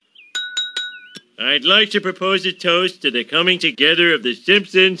I'd like to propose a toast to the coming together of the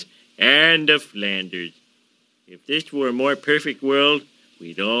Simpsons and the Flanders. If this were a more perfect world,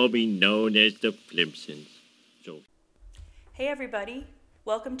 we'd all be known as the Flimpsons. So, hey everybody,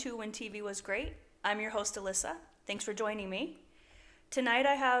 welcome to When TV Was Great. I'm your host Alyssa. Thanks for joining me. Tonight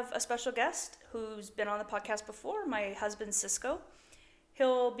I have a special guest who's been on the podcast before, my husband Cisco.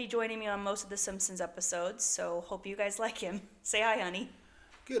 He'll be joining me on most of the Simpsons episodes, so hope you guys like him. Say hi, honey.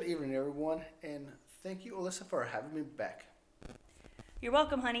 Good evening, everyone, and thank you, Alyssa, for having me back. You're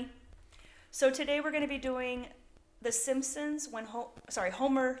welcome, honey. So today we're going to be doing The Simpsons when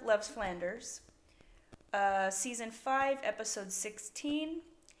Homer Loves Flanders, Season 5, Episode 16.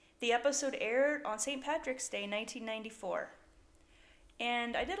 The episode aired on St. Patrick's Day, 1994.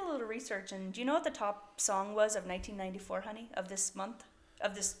 And I did a little research, and do you know what the top song was of 1994, honey? Of this month?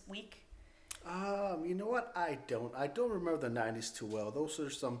 Of this week? You know what? I don't remember the 90s too well. Those are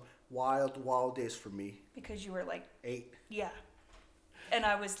some wild days for me. Because you were like... 8. Yeah. And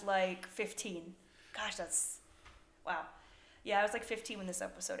I was like 15. Gosh, that's... Wow. Yeah, I was like 15 when this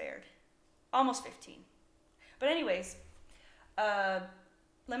episode aired. Almost 15. But anyways,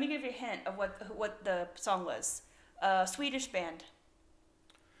 let me give you a hint of what the song was. Swedish band.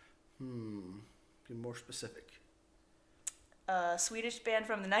 Be more specific. Swedish band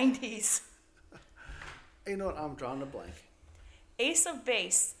from the 90s. You know what? I'm drawing a blank. Ace of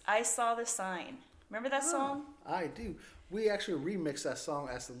Base, I Saw the Sign. Remember that song? I do. We actually remixed that song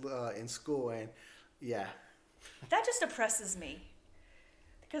in school, and yeah. That just depresses me.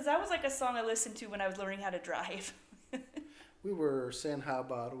 Because that was like a song I listened to when I was learning how to drive. We were saying how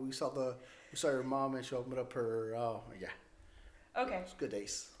about we saw your mom and she opened up her yeah. Okay. It was good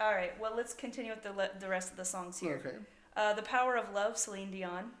days. All right. Well, let's continue with the rest of the songs here. Okay. The Power of Love, Celine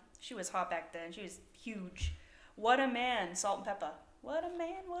Dion. She was hot back then. She was huge. What a Man, Salt and Pepper. What a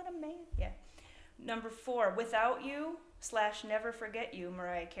man, what a man. Yeah. Number 4, Without You / Never Forget You,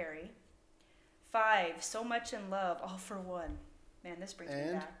 Mariah Carey. 5, So Much in Love, All for One. Man, this brings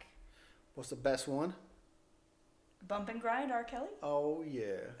me back. What's the best one? Bump and Grind, R. Kelly. Oh,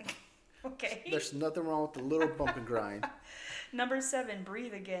 yeah. Okay. There's nothing wrong with the little bump and grind. Number 7,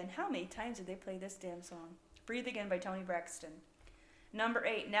 Breathe Again. How many times did they play this damn song? Breathe Again by Toni Braxton. Number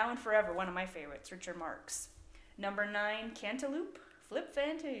 8, Now and Forever, one of my favorites, Richard Marx. Number 9, Cantaloupe, Flip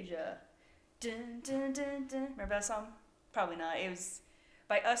Fantasia. Dun, dun, dun, dun. Remember that song? Probably not. It was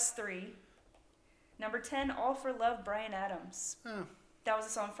by Us 3. Number 10, All for Love, Bryan Adams. Oh. That was a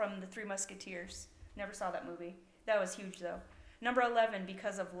song from The Three Musketeers. Never saw that movie. That was huge, though. Number 11,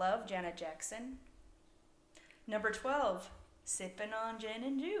 Because of Love, Janet Jackson. Number 12, Sippin' on Gin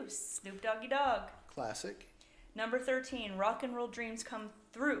and Juice, Snoop Doggy Dogg. Classic. Number 13, Rock and Roll Dreams Come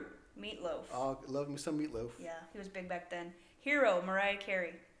Through, Meatloaf. Oh, love me some Meatloaf. Yeah, he was big back then. Hero, Mariah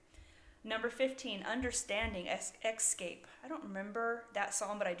Carey. Number 15, Understanding, Escape. I don't remember that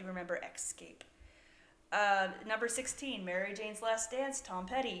song, but I do remember Escape. Number 16, Mary Jane's Last Dance, Tom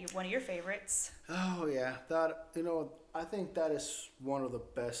Petty, one of your favorites. Oh, yeah. I think that is one of the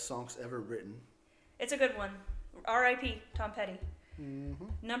best songs ever written. It's a good one. R.I.P. Tom Petty. Mm-hmm.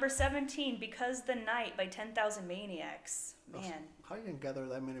 Number 17, Because the Night by 10,000 Maniacs. Man. How you gonna gather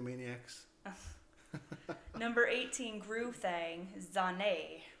that many maniacs? Number 18, Groove Thang,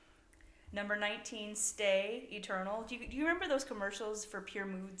 Zane. Number 19, Stay, Eternal. Do you remember those commercials for Pure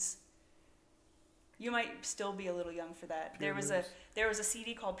Moods? You might still be a little young for that. There was a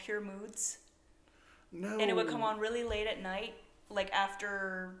CD called Pure Moods. No. And it would come on really late at night, like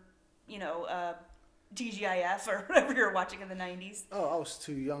after, TGIF or whatever you were watching in the 90s. Oh, I was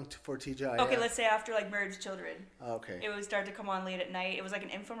too young for TGIF. Okay, let's say after like Married with Children. Okay. It would start to come on late at night. It was like an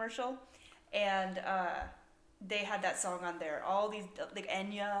infomercial, and they had that song on there. All these like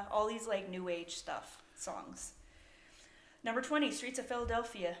Enya, all these like new age songs. Number 20, Streets of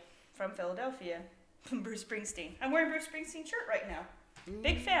Philadelphia, from Philadelphia, Bruce Springsteen. I'm wearing Bruce Springsteen shirt right now.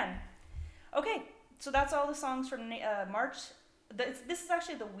 Big fan. Okay, so that's all the songs from March. This is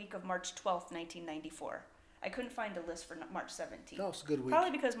actually the week of March 12th, 1994. I couldn't find a list for March 17th. That was a good week. Probably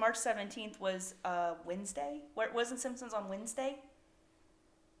because March 17th was Wednesday. Wasn't Simpsons on Wednesday?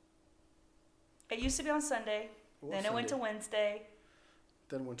 It used to be on Sunday. Then it went to Wednesday.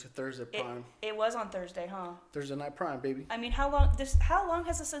 Then went to Thursday Prime. It was on Thursday, huh? Thursday Night Prime, baby. I mean, how long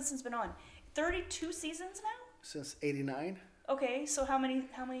has The Simpsons been on? 32 seasons now? Since '89. Okay, so how many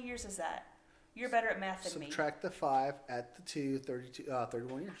years is that? You're better at math than me. Subtract the 5, add the 2,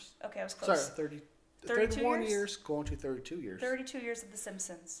 31 years. Okay, I was close. Sorry, 32 31 years going to 32 years. 32 years of The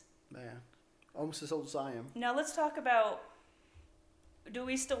Simpsons. Man, almost as old as I am. Now let's talk about, do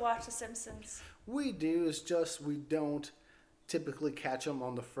we still watch The Simpsons? We do, it's just we don't typically catch them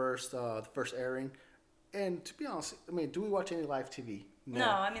on the first airing. And to be honest, I mean, do we watch any live TV? No,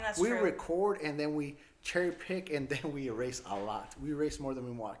 I mean, that's we true. We record and then we cherry pick and then we erase a lot. We erase more than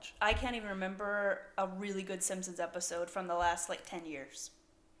we watch. I can't even remember a really good Simpsons episode from the last 10 years.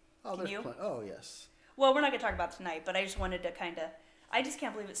 Oh, Can you? Oh, yes. Well, we're not going to talk about it tonight, but I just wanted to I just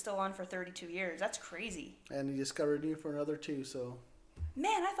can't believe it's still on for 32 years. That's crazy. And you just got renewed for another 2, so.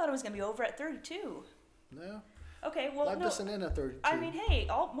 Man, I thought it was going to be over at 32. No. Okay, well, Life doesn't end at 32. I mean, hey,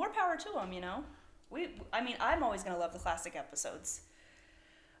 more power to them, you know? I'm always going to love the classic episodes.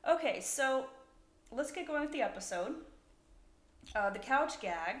 Okay, so let's get going with the episode. The couch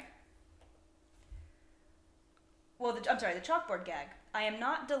gag. Well, the chalkboard gag. I am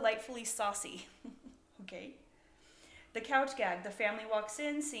not delightfully saucy. Okay. The couch gag. The family walks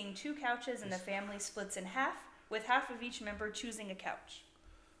in, seeing 2 couches, and the family splits in half, with half of each member choosing a couch.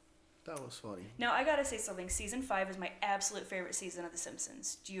 That was funny. Now, I gotta say something. Season 5 is my absolute favorite season of The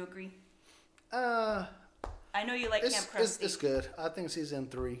Simpsons. Do you agree? I know you like Camp Krusty. It's good. I think season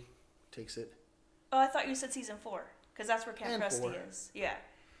 3 takes it. Oh, I thought you said season 4, because that's where Camp Krusty is. Yeah.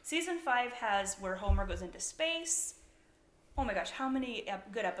 Season 5 has where Homer goes into space. Oh my gosh, how many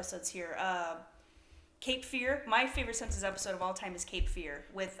good episodes here? Cape Fear. My favorite Simpsons episode of all time is Cape Fear.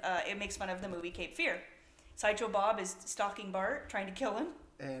 It makes fun of the movie Cape Fear. Sideshow Bob is stalking Bart, trying to kill him.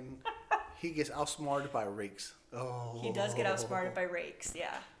 And he gets outsmarted by rakes. Oh. He does get outsmarted by rakes,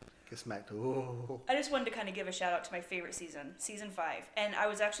 yeah. Gets smacked. Oh. I just wanted to kind of give a shout out to my favorite season, season 5. And I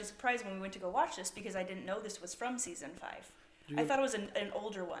was actually surprised when we went to go watch this because I didn't know this was from season 5. I thought it was an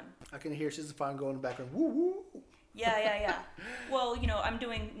older one. I can hear season 5 going in the background. Woo woo. Yeah. Well, you know, I'm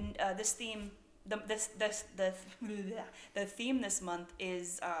doing this theme. The theme this month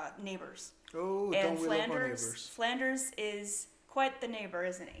is neighbors. Oh, and don't we love our neighbors? Flanders is quite the neighbor,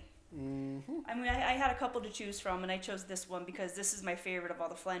 isn't he? Mm-hmm. I mean, I had a couple to choose from, and I chose this one because this is my favorite of all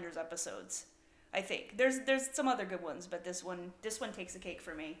the Flanders episodes. I think there's some other good ones, but this one takes the cake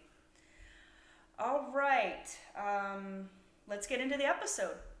for me. All right, let's get into the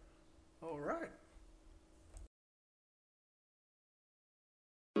episode. All right.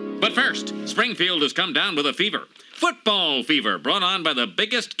 But first, Springfield has come down with a fever. Football fever brought on by the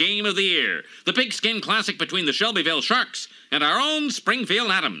biggest game of the year. The Pigskin Classic between the Shelbyville Sharks and our own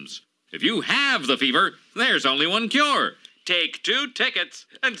Springfield Atoms. If you have the fever, there's only one cure. Take 2 tickets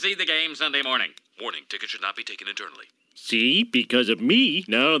and see the game Sunday morning. Warning, tickets should not be taken internally. See, because of me,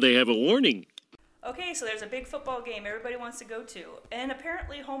 now they have a warning. Okay, so there's a big football game everybody wants to go to. And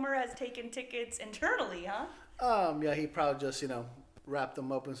apparently Homer has taken tickets internally, huh? Yeah, he probably just, wrapped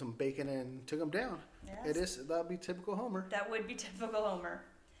them up in some bacon and took them down. Yes. That'd be typical Homer. That would be typical Homer.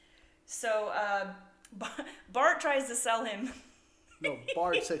 So, Bart tries to sell him. No,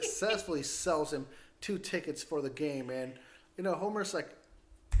 Bart successfully sells him 2 tickets for the game. And, Homer's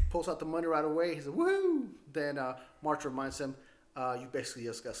pulls out the money right away. He's like, woohoo! Then Marge reminds him, you basically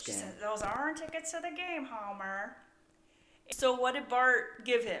just got She scammed. said, those aren't tickets to the game, Homer. So what did Bart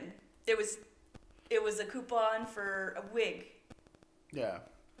give him? It was a coupon for a wig. Yeah.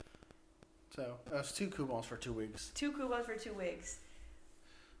 So, that's 2 coupons for 2 wigs. 2 coupons for 2 wigs.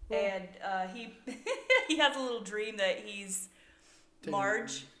 Well, and he he has a little dream that he's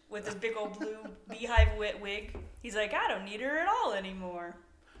Marge with his big old blue beehive wig. He's like, I don't need her at all anymore.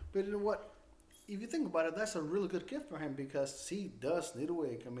 But you know what? If you think about it, that's a really good gift for him because he does need a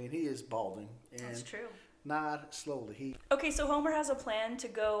wig. I mean, he is balding. And That's true. not slowly. Okay, so Homer has a plan to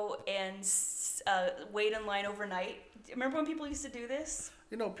go and wait in line overnight. Remember when people used to do this?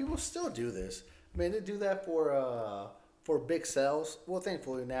 People still do this. I mean, they do that for big sales. Well,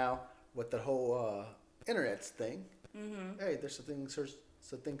 thankfully now with the whole internet thing, hey, there's a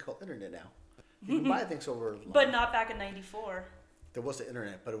thing called internet now. You can buy things over. But not back in '94. There was the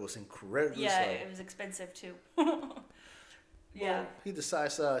internet, but it was incredibly Yeah, slow. it was expensive too. Yeah. Well, he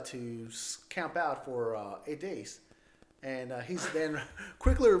decides to camp out for 8 days. And he's then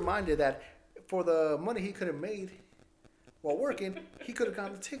quickly reminded that for the money he could have made while working, he could have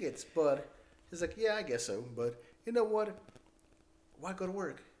gotten the tickets. But he's like, yeah, I guess so. But you know what? Why go to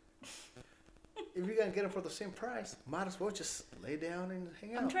work? If you're going to get them for the same price, might as well just lay down and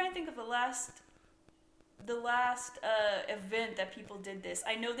hang out. I'm trying to think of the last event that people did this.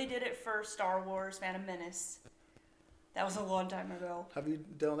 I know they did it for Star Wars Phantom Menace. That was a long time ago. Have you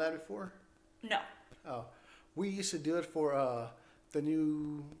done that before? No. Oh, we used to do it for the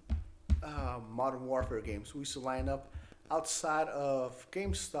new Modern Warfare games. We used to line up outside of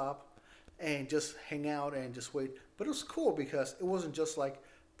GameStop and just hang out and just wait. But it was cool because it wasn't just like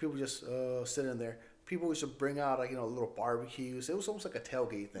people just sitting there. People used to bring out little barbecues. It was almost like a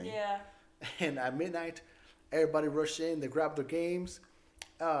tailgate thing. Yeah. And at midnight, Everybody rushed in. They grabbed their games,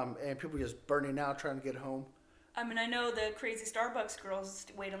 and people just burning out trying to get home. I mean, I know the crazy Starbucks girls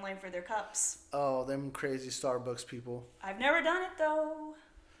wait in line for their cups. Oh, them crazy Starbucks people. I've never done it though.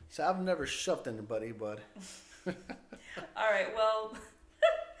 So I've never shoved anybody, but All right, well,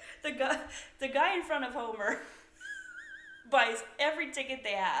 the guy in front of Homer buys every ticket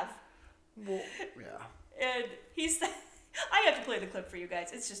they have, well, yeah. and he said, "I have to play the clip for you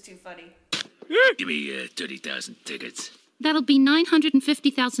guys. It's just too funny." Give me 30,000 tickets. That'll be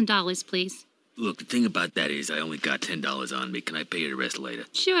 $950,000, please. Look, the thing about that is I only got $10 on me. Can I pay you the rest later?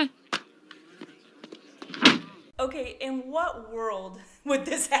 Sure. Okay, in what world would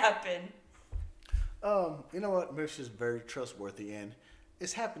this happen? You know what? Mitch is very trustworthy, and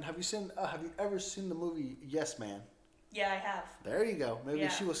it's happened. Have you ever seen the movie Yes Man? Yeah, I have. There you go. Maybe Yeah.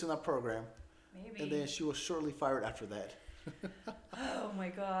 she was in that program, Maybe. and then she was shortly fired after that. Oh my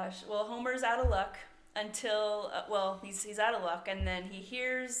gosh. Well, Homer's out of luck until he's out of luck, and then he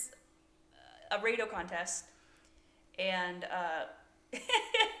hears a radio contest, and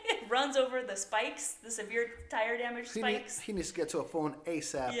runs over the spikes, the severe tire damage spikes. He needs to get to a phone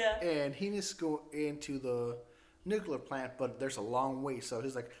ASAP, Yeah. and he needs to go into the nuclear plant, but there's a long way, so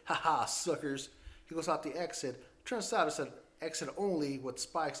he's like, haha, suckers. He goes out the exit. Turns out it's an exit only with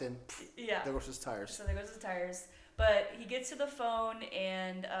spikes, and Yeah. there goes his tires. So there goes his tires. But he gets to the phone,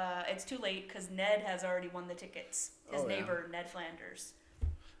 and it's too late because Ned has already won the tickets. His Oh, yeah. neighbor, Ned Flanders.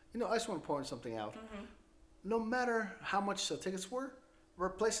 You know, I just want to point something out. Mm-hmm. No matter how much the tickets were,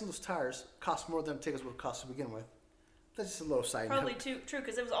 replacing those tires cost more than tickets would cost to begin with. That's just a little side Probably note. true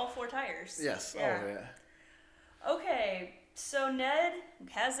because it was all 4 tires. Yes. Yeah. Oh, yeah. Okay, so Ned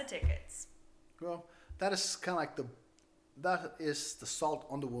has the tickets. Well, that is kind of like that is the salt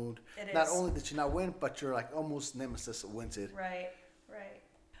on the wound. It Not is. only did you not win, but you're like almost nemesis wins it. Right.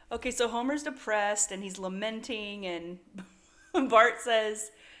 Okay, so Homer's depressed and he's lamenting, and Bart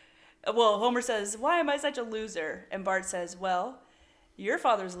says, Homer says, "Why am I such a loser?" And Bart says, "Well, your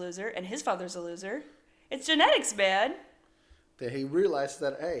father's a loser and his father's a loser. It's genetics, man." Then he realized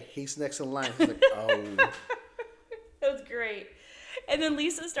that, hey, he's next in line. He's like, oh. That was great. And then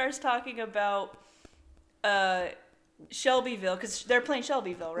Lisa starts talking about Shelbyville, because they're playing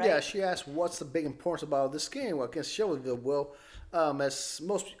Shelbyville, right? Yeah, she asked, what's the big importance about this game against Shelbyville? Well, as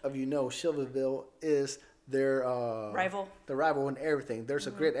most of you know, Shelbyville is their Rival. The rival in everything. There's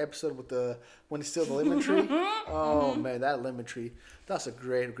a great episode with when they steal the lemon tree. Oh, man, that lemon tree. That's a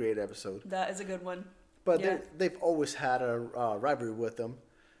great, great episode. That is a good one. But Yeah. they've always had a rivalry with them.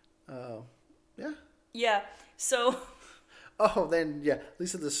 Yeah. Yeah, so... Oh, then, yeah,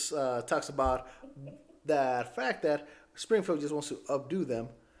 Lisa just talks about that fact that Springfield just wants to updo them.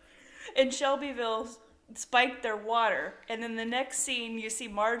 in Shelbyville spiked their water, and then the next scene you see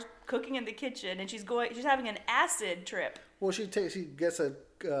Marge cooking in the kitchen, and she's having an acid trip. Well, she gets a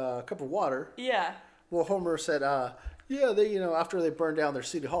cup of water. Yeah. Well, Homer said, yeah, they after they burned down their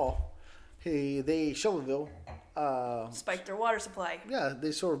city hall, Shelbyville, Spiked their water supply. yeah,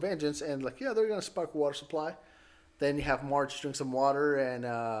 they saw vengeance and they're gonna spike water supply. Then you have Marge drink some water and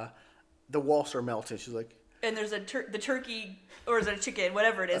the walls are melting. She's like, And there's the turkey, or is it a chicken,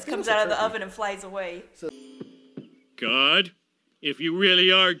 whatever it is, think comes it's a out of the turkey. oven and flies away. God, if you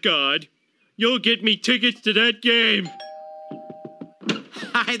really are God, you'll get me tickets to that game.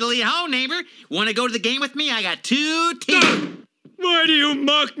 Idly ho, neighbor. Want to go to the game with me? I got 2 tickets. Why do you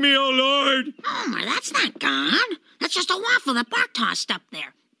mock me, O Lord? Homer, that's not God. That's just a waffle that Bart tossed up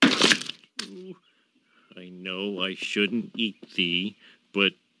there. I know I shouldn't eat thee,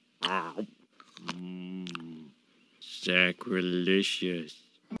 but sacrilegious.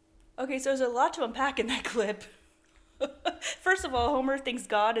 Okay, so there's a lot to unpack in that clip. First of all, Homer thinks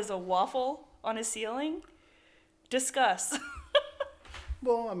God is a waffle on his ceiling. Discuss.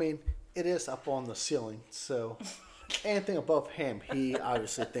 well, I mean, it is up on the ceiling, so anything above him, he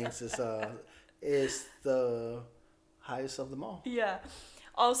obviously thinks is the highest of them all. Yeah.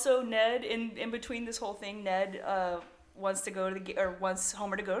 Also, Ned, in between this whole thing, Ned wants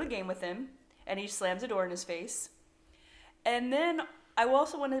Homer to go to the game with him, and he slams the door in his face. And then I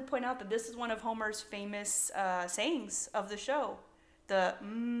also want to point out that this is one of Homer's famous sayings of the show. The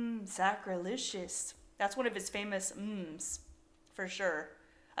sacrilegious. That's one of his famous for sure.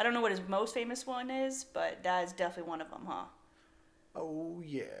 I don't know what his most famous one is, but that is definitely one of them, huh? Oh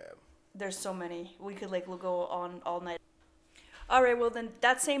yeah. There's so many. We could go on all night. All right, well then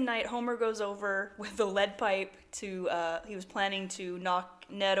that same night, Homer goes over with the lead pipe to, he was planning to knock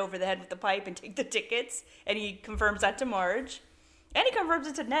Ned over the head with the pipe and take the tickets, and he confirms that to Marge. And he confirms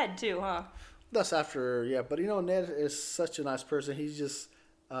it to Ned too, huh? That's after, yeah, but Ned is such a nice person, he just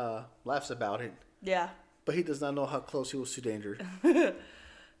laughs about it. Yeah. But he does not know how close he was to danger.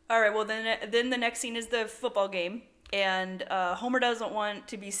 All right, well, then the next scene is the football game. And Homer doesn't want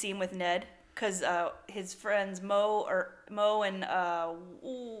to be seen with Ned because his friends Mo and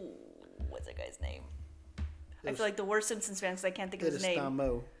what's that guy's name? I feel like the worst Simpsons fan because I can't think of his name. It is not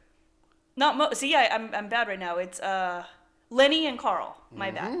Mo. Not Mo. See, I'm bad right now. It's Lenny and Carl.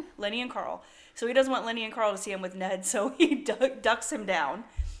 My bad. Lenny and Carl. So he doesn't want Lenny and Carl to see him with Ned, so he ducks him down.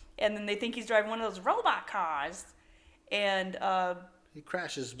 And then they think he's driving one of those robot cars. And he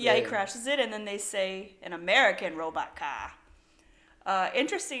crashes. Yeah, he crashes it, and then they say an American robot car.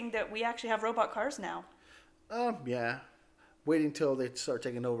 Interesting that we actually have robot cars now. Yeah. Waiting till they start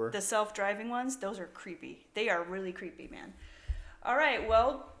taking over. The self-driving ones, those are creepy. They are really creepy, man. All right,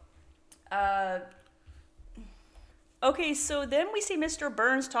 well, okay, so then we see Mr.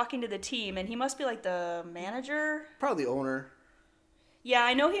 Burns talking to the team, and he must be like the manager? Probably the owner. Yeah,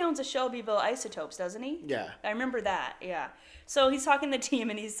 I know he owns a Shelbyville Isotopes, doesn't he? Yeah. I remember that, yeah. So he's talking to the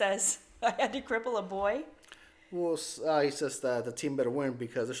team, and he says, I had to cripple a boy. Well, he says that the team better win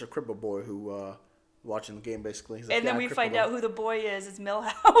because there's a crippled boy who watching the game, basically. He's like, and then we find out who the boy is. It's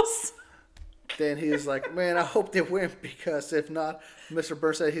Milhouse. Then he's like, man, I hope they win because if not, Mr.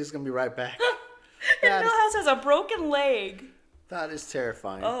 Burns said he's going to be right back. And Milhouse has a broken leg. That is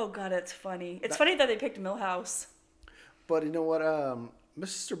terrifying. Oh, God, it's funny. It's funny that they picked Milhouse. But you know what?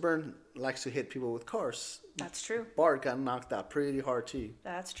 Mr. Burns likes to hit people with cars. That's true. Bart got knocked out pretty hard, too.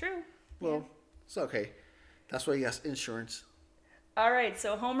 That's true. Well, it's okay. That's why he has insurance. All right,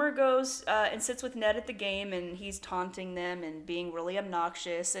 so Homer goes and sits with Ned at the game, and he's taunting them and being really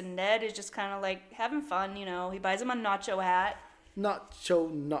obnoxious. And Ned is just kind of like having fun, you know. He buys him a nacho hat.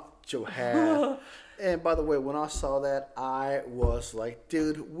 Nacho hat. And by the way, when I saw that, I was like,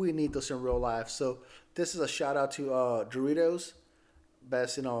 dude, we need this in real life. So this is a shout out to Doritos,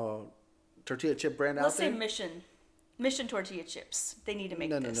 best, tortilla chip brand out there. Let's say Mission tortilla chips. They need to make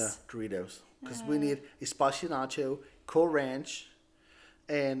this. No, Doritos. Because we need Espacio Nacho, Cool Ranch,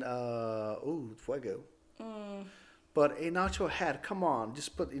 and Fuego. But a nacho hat, come on,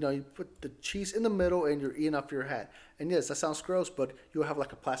 just put you put the cheese in the middle and you're eating up your hat. And yes, that sounds gross, but you'll have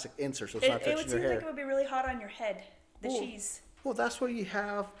like a plastic insert, so it's not touching your hair. It would seem like it would be really hot on your head, the cheese. Well, that's why you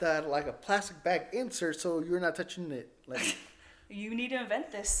have that like a plastic bag insert, so you're not touching it. Like you need to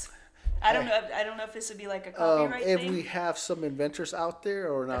invent this. I don't know if this would be like a copyright thing. If we have some inventors out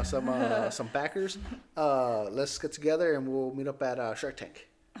there or not some backers, let's get together and we'll meet up at Shark Tank.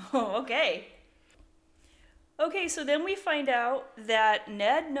 Oh, okay. Okay, so then we find out that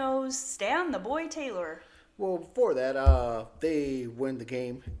Ned knows Stan, the boy Taylor. Well, before that, they win the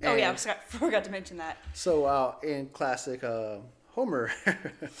game. Oh yeah, I forgot to mention that. So in classic Homer,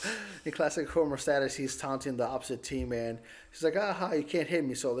 in classic Homer status, he's taunting the opposite team, and he's like, "Aha, you can't hit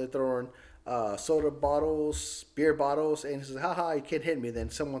me!" So they're throwing soda bottles, beer bottles, and he says, "Haha, you can't hit me!"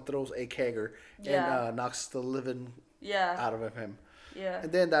 Then someone throws a kegger and knocks the living out of him. Yeah.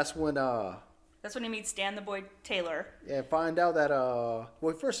 And then that's when he meets Stan, the boy Taylor. Yeah, find out that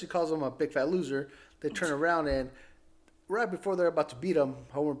first he calls him a big fat loser. They turn around and right before they're about to beat him,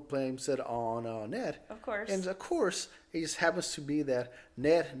 Homer blames it on Ned. Of course. And of course, it just happens to be that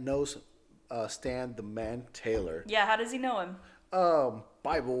Ned knows Stan the Man Taylor. Yeah, how does he know him?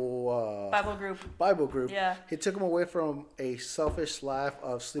 Bible group. Yeah. He took him away from a selfish life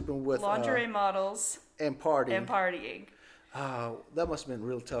of sleeping with lingerie models and partying. That must have been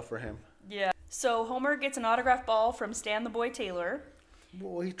real tough for him. Yeah. So Homer gets an autograph ball from Stan the boy Taylor.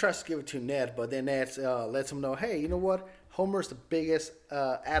 Well, he tries to give it to Ned, but then Ned lets him know, hey, you know what? Homer's the biggest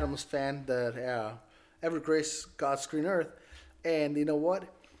Addams fan that ever graced God's green earth. And you know what?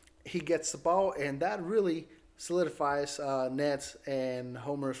 He gets the ball, and that really solidifies Ned's and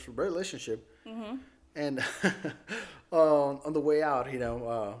Homer's relationship. Mm-hmm. And on the way out,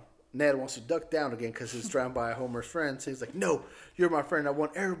 Ned wants to duck down again because he's drowned by Homer's friends. He's like, no, you're my friend. I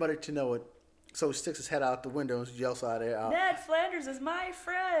want everybody to know it. So he sticks his head out the window and yells out there. Ned Flanders is my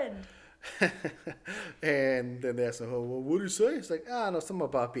friend. And then they ask him, well, what do you say? He's like, no, something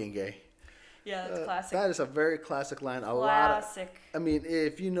about being gay. Yeah, that's classic. That is a very classic line. Classic.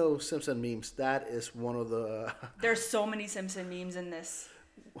 If you know Simpson memes, that is one of the... There's so many Simpson memes in this.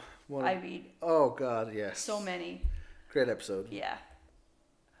 Oh, God, yes. So many. Great episode. Yeah.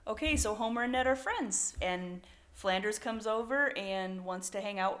 Okay, so Homer and Ned are friends, and Flanders comes over and wants to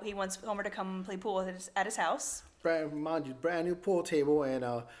hang out. He wants Homer to come play pool at his house. Mind you, brand new pool table, and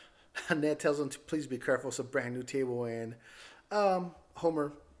Ned tells him to please be careful. It's a brand new table, and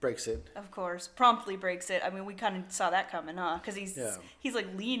Homer breaks it. Of course, promptly breaks it. I mean, we kind of saw that coming, huh? Because he's like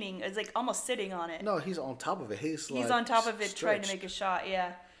leaning, it's like almost sitting on it. No, he's on top of it. He's on top of it, trying to make a shot.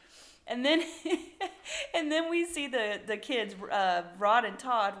 Yeah. And then and then we see the kids, Rod and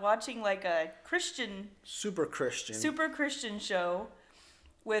Todd, watching like a Super Christian show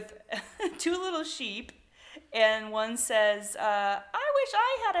with two little sheep, and one says, I wish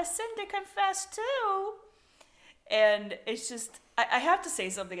I had a sin to confess too. And it's just, I have to say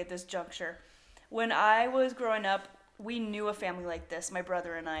something at this juncture. When I was growing up, we knew a family like this, my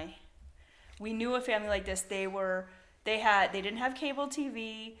brother and I. We knew a family like this. They didn't have cable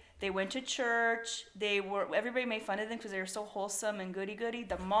TV. They went to church. Everybody made fun of them because they were so wholesome and goody-goody.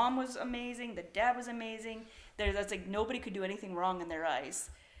 The mom was amazing. The dad was amazing. That's like nobody could do anything wrong in their eyes.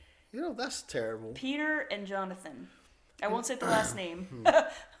 You know, that's terrible. Peter and Jonathan. I won't say the last name.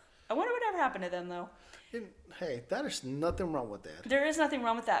 I wonder what ever happened to them, though. Hey, that is nothing wrong with that. There is nothing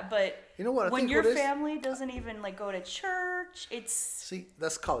wrong with that, but you know what? When your family doesn't even like go to church, see,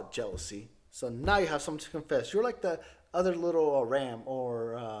 that's called jealousy. So now you have something to confess. You're like the other little ram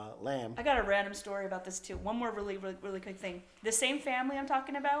or lamb. I got a random story about this too. One more really quick thing. The same family I'm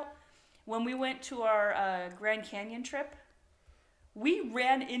talking about, when we went to our Grand Canyon trip, we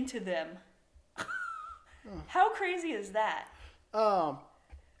ran into them. How crazy is that?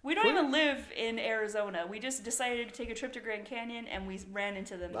 We don't even live in Arizona. We just decided to take a trip to Grand Canyon, and we ran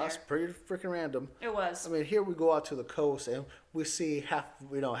into them there. That's pretty freaking random. It was. I mean, here we go out to the coast, and we see half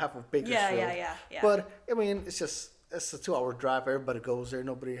of Bakersfield. Yeah. But, I mean, it's a 2-hour drive. Everybody goes there.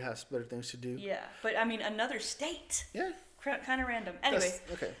 Nobody has better things to do. Yeah, but, I mean, another state. Yeah. Kind of random. Anyway,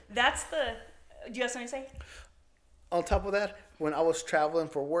 okay. That's the... Do you have something to say? On top of that, when I was traveling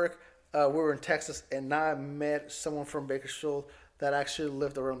for work, we were in Texas, and I met someone from Bakersfield that actually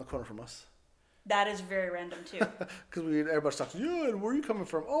lived around the corner from us. That is very random too. Because everybody's talking, yeah, where are you coming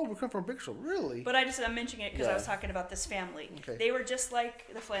from? Oh, we come from Bakersfield. Really? But I'm mentioning it because I was talking about this family. Okay. They were just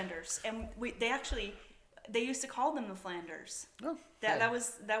like the Flanders, and they used to call them the Flanders. Oh, that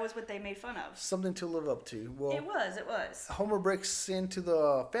was what they made fun of. Something to live up to. Well, it was. Homer breaks into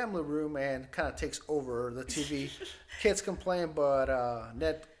the family room and kind of takes over the TV. Kids complain, but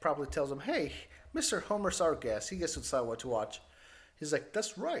Ned probably tells him, "Hey, Mr. Homer's our guest. He gets to decide what to watch." He's like,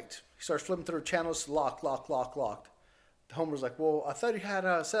 "That's right." He starts flipping through channels, locked. Homer's like, "Well, I thought you had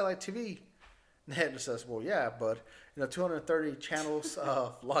satellite TV." Ned says, "Well, yeah, but 230 channels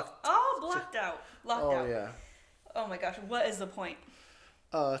locked." All blocked out. Locked out. Oh, yeah. Oh, my gosh. What is the point?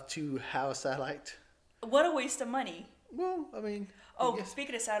 To have a satellite. What a waste of money. Well, I mean...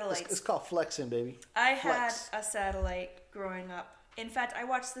 Speaking of satellites... It's called flexing, baby. I had a satellite growing up. In fact, I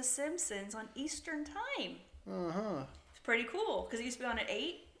watched The Simpsons on Eastern Time. Uh-huh. It's pretty cool, because it used to be on at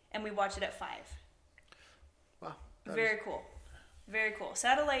 8, and we watched it at 5. Wow. Very cool. Very cool.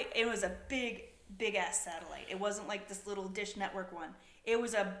 Satellite, it was a big-ass satellite. It wasn't like this little Dish Network one. It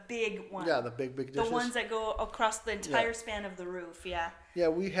was a big one. Yeah, the big dishes. The ones that go across the entire span of the roof, yeah. Yeah,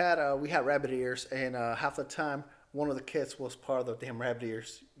 we had rabbit ears, and half the time, one of the kids was part of the damn rabbit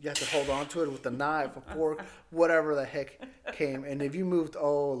ears. You had to hold on to it with a knife, a fork, whatever the heck came. And if you moved,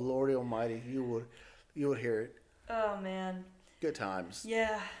 oh, Lordy Almighty, you would hear it. Oh, man. Good times.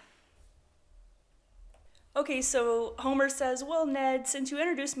 Yeah. Okay, so Homer says, well, Ned, since you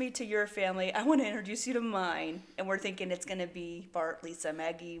introduced me to your family, I want to introduce you to mine. And we're thinking it's going to be Bart, Lisa,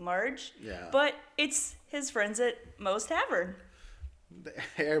 Maggie, Marge. Yeah. But it's his friends at Moe's Tavern.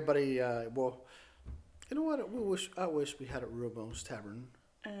 Everybody, well, you know what? I wish we had a real Moe's Tavern.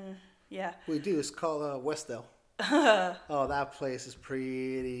 Yeah. We do. It's called Westdale. Oh, that place is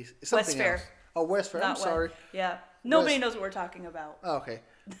pretty. Something West Fair. else. Oh, West Fair. I'm sorry. Yeah. Nobody knows what we're talking about. Oh, okay.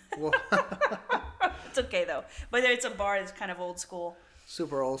 Well, it's okay, though. But it's a bar that's kind of old school.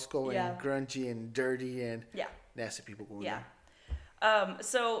 Super old school and grungy and dirty and nasty people going there.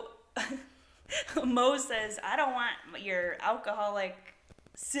 So Moe says, I don't want your alcoholic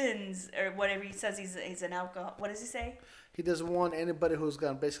sins, or whatever he says. He's an alcohol. What does he say? He doesn't want anybody who's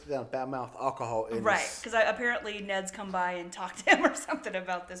basically got bad mouth alcohol in Right, because apparently Ned's come by and talked to him or something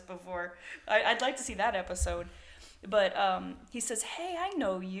about this before. I'd like to see that episode. But he says, hey, I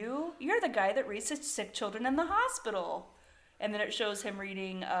know you. You're the guy that reads to sick children in the hospital. And then it shows him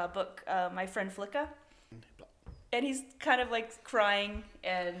reading a book, My Friend Flicka. And he's kind of like crying.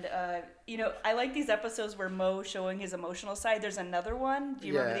 And, I like these episodes where Moe's showing his emotional side. There's another one. Do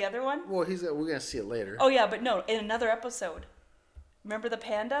you remember the other one? Well, we're going to see it later. Oh, yeah, but no, in another episode. Remember the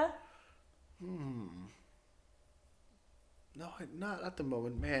panda? No, not at the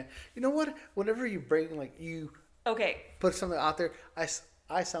moment, man. You know what? Whenever you bring, put something out there, I sound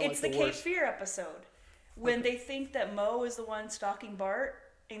like the worst. It's the Cape Fear episode. When they think that Moe is the one stalking Bart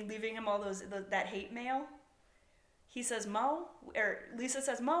and leaving him all that hate mail. He says, Moe, or Lisa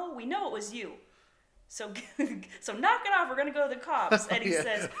says, Moe, we know it was you. So so knock it off. We're gonna go to the cops. And he Yeah.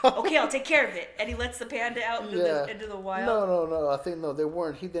 says, okay, I'll take care of it. And he lets the panda out into the wild. No. I think no, they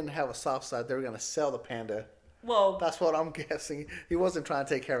weren't. He didn't have a soft side. They were gonna sell the panda. Well, That's what I'm guessing. He wasn't trying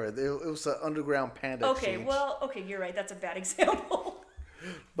to take care of it. It was an underground panda. okay, exchange. okay, you're right. That's a bad example.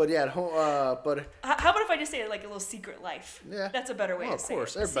 But yeah, but How about if I just say like a little secret life? yeah, That's a better way well, to of say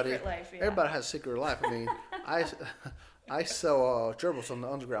course, it. A everybody, secret life, yeah. everybody has a secret life. I mean, I sell gerbils on the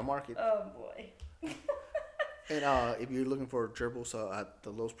underground market, Oh boy. and if you're looking for gerbils at the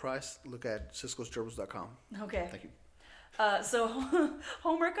lowest price, look at Cisco'sGerbils.com. Okay. Thank you. So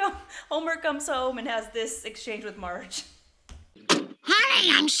Homer comes home and has this exchange with Marge.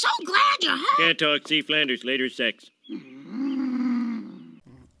 Honey, I'm so glad you're home. Can't talk. See Flanders later. Sex.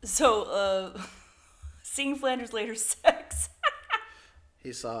 So seeing Flanders later sex.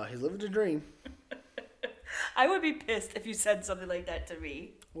 He's living the dream. I would be pissed if you said something like that to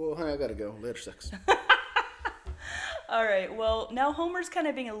me. Well, honey, I gotta go. Later, sex. All right. Well, now Homer's kind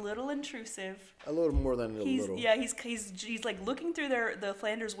of being a little intrusive. A little more than a He's little. yeah. He's like looking through the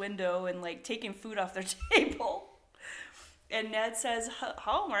Flanders window and like taking food off their table. And Ned says,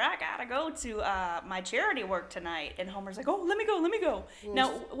 Homer, I gotta go to my charity work tonight. And Homer's like, oh, let me go.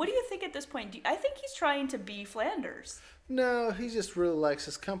 Now, what do you think at this point? I think he's trying to be Flanders. No, he just really likes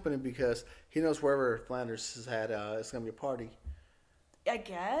his company because he knows wherever Flanders has had, it's gonna be a party. I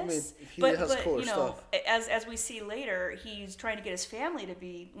guess. he but has cooler you know, stuff. as we see later, he's trying to get his family to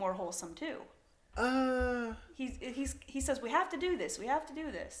be more wholesome too. He says we have to do this. We have to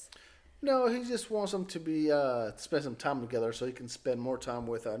do this. No, he just wants them to be spend some time together so he can spend more time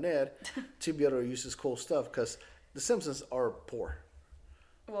with Ned to be able to use his cool stuff because the Simpsons are poor.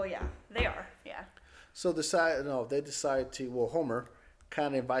 Well, yeah, they are. Yeah. So they decide to. Well, Homer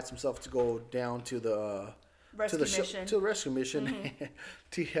kind of invites himself to go down to the Rescue mission. rescue mission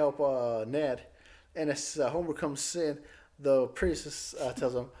to help Ned. And as Homer comes in, the princess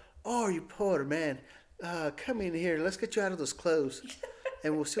tells him, "Oh, you poor man, come in here. Let's get you out of those clothes,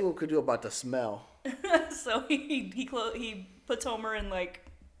 and we'll see what we can do about the smell." So he puts Homer in like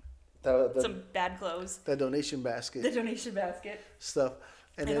The some bad clothes. the donation basket The donation basket. stuff,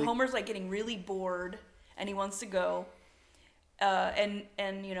 And then Homer's like getting really bored and he wants to go.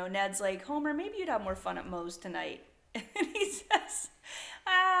 And you know, Ned's like, Homer, maybe you'd have more fun at Moe's tonight. And he says,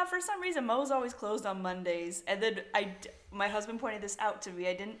 for some reason Moe's always closed on Mondays. And then my husband pointed this out to me.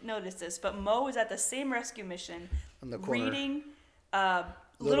 I didn't notice this, but Moe is at the same rescue mission in the corner. reading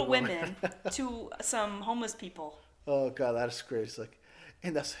Little Women to some homeless people. Oh God, that is great. It's like,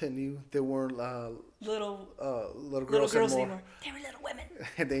 and that's who knew they weren't Little girls anymore. anymore. They were little women.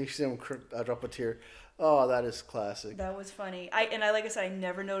 And then you see them drop a tear. Oh, that is classic. That was funny. Like I said, I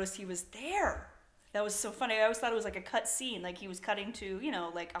never noticed he was there. That was so funny. I always thought it was like a cut scene, like he was cutting to, you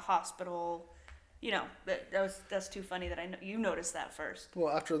know, like a hospital. You know, that's too funny that you noticed that first. Well,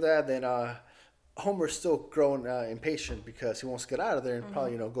 after that, then Homer's still growing impatient because he wants to get out of there and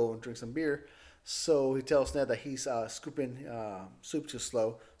probably go and drink some beer. So he tells Ned that he's scooping soup too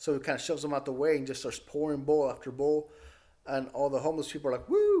slow. So he kind of shoves him out the way and just starts pouring bowl after bowl. And all the homeless people are like,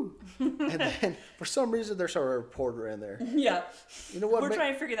 woo! And then for some reason, there's a reporter in there. Yeah. You know what? We're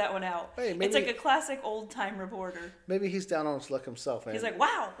trying to figure that one out. Hey, it's like a classic old-time reporter. Maybe he's down on his luck himself. He's like,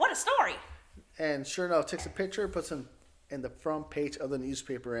 wow, what a story! And sure enough, takes a picture, puts him in the front page of the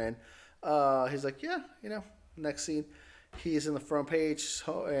newspaper, and he's like, yeah, next scene, he's in the front page,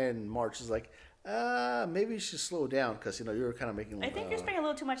 and Marge is like, maybe you should slow down, because, you're kind of making... I think you're spending a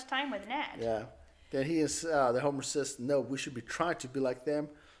little too much time with Ned. Yeah. Then the Homer says, no, we should be trying to be like them.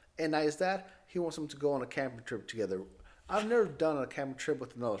 And that is that, he wants them to go on a camping trip together. I've never done a camping trip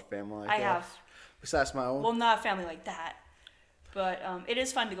with another family like that. I have. Besides my own. Well, not a family like that. But it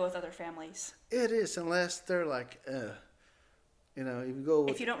is fun to go with other families. It is, unless they're like, if you go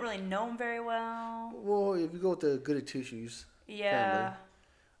with... If you don't really know them very well. Well, if you go with the goody two-shoes Yeah. family.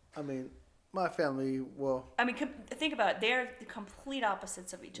 I mean, my family, well... I mean, think about it. They're the complete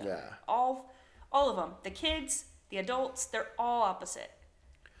opposites of each other. Yeah. All of them. The kids, the adults, they're all opposite.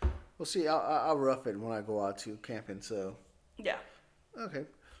 Well, see, I'll rough it when I go out to camping, so... Yeah. Okay,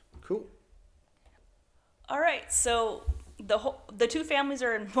 cool. All right, so the two families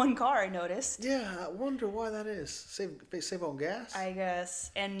are in one car, I noticed. Yeah, I wonder why that is. Save on gas? I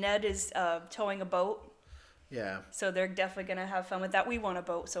guess. And Ned is towing a boat. Yeah. So they're definitely going to have fun with that. We want a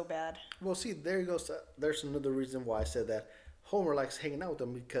boat so bad. Well, see, there goes. There's another reason why I said that Homer likes hanging out with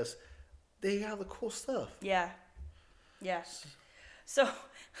them, because they have the cool stuff. Yeah. Yeah.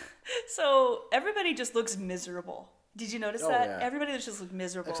 So everybody just looks miserable. Did you notice Oh, that? yeah. Everybody just looked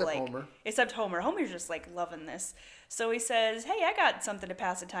miserable. Except like, Homer. Except Homer. Homer's just like loving this. So he says, "Hey, I got something to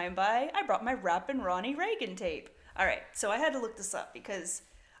pass the time by. I brought my Rappin' Ronnie Reagan tape." All right, so I had to look this up because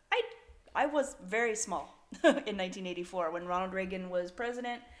I was very small in 1984 when Ronald Reagan was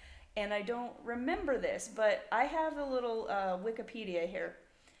president, and I don't remember this, but I have a little Wikipedia here.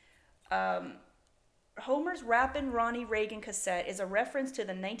 Homer's Rappin' Ronnie Reagan cassette is a reference to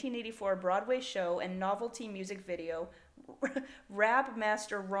the 1984 Broadway show and novelty music video Rap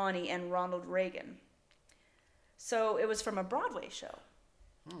Master Ronnie and Ronald Reagan. So it was from a Broadway show.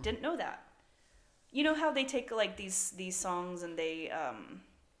 Didn't know that. You know how they take like these songs and they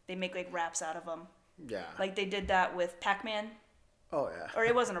make like raps out of them? Yeah. Like they did that with Pac-Man. Oh yeah. Or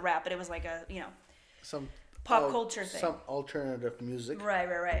it wasn't a rap, but it was like a, Some pop culture thing. Some alternative music.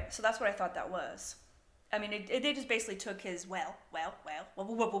 Right. So that's what I thought that was. I mean, they just basically took his well,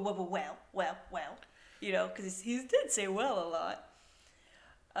 because he did say well a lot.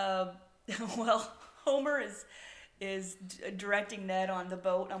 Well, Homer is directing Ned on the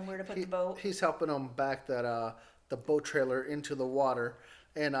boat, on where to put the boat. He's helping him back that the boat trailer into the water,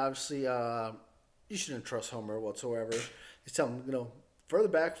 and obviously you shouldn't trust Homer whatsoever. He's telling him, further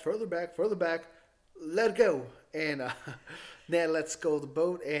back, let go, and Ned lets go of the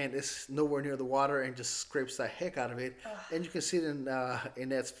boat, and it's nowhere near the water, and just scrapes the heck out of it, and you can see it in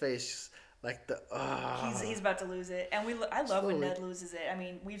Ned's face. Like He's about to lose it, and I love when Slowly. Ned loses it. I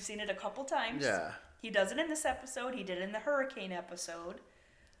mean, we've seen it a couple times. Yeah. He does it in this episode. He did it in the hurricane episode.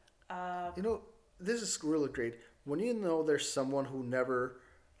 This is really great. When you know there's someone who never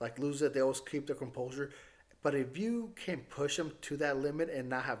loses it, they always keep their composure. But if you can push them to that limit and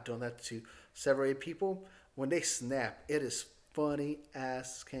not have done that to several people, when they snap, it is funny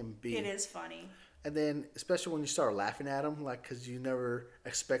as can be. It is funny. And then, especially when you start laughing at them, because you never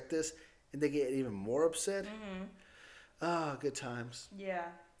expect this, and they get even more upset. Good times. Yeah.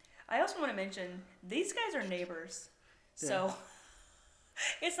 I also want to mention, these guys are neighbors. So,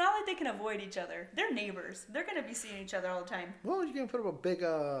 it's not like they can avoid each other. They're neighbors. They're going to be seeing each other all the time. Well, you can put up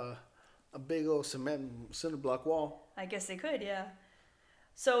a big old cinder block wall. I guess they could, yeah.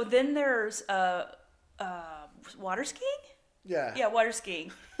 So then there's water skiing? Yeah. Yeah, water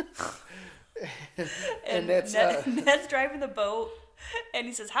skiing. And that's Ned's driving the boat, and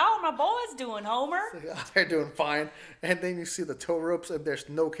he says, "How are my boys doing, Homer?" they're doing fine. And then you see the tow ropes, and there's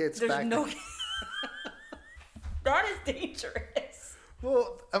no kids There's back no. there. That is dangerous.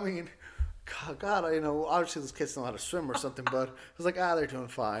 Well, I mean, God, obviously those kids know how to swim or something, but I was like, they're doing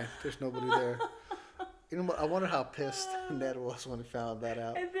fine. There's nobody there. You know what? I wonder how pissed Ned was when he found that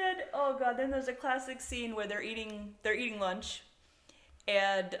out. And then, oh god, then there's a classic scene where they're eating lunch,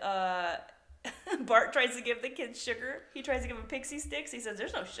 and Bart tries to give the kids sugar. He tries to give them pixie sticks. He says,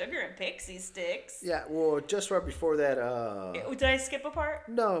 "There's no sugar in pixie sticks." Yeah, well, just right before that, Did I skip a part?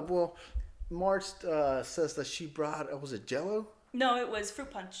 no, well, Marge says that she brought, was it Jello? No, it was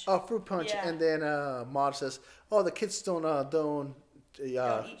fruit punch. Oh, fruit punch, Yeah. and then Marge says, "Oh, the kids don't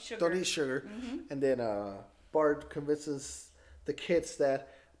eat sugar." And then Bart convinces the kids that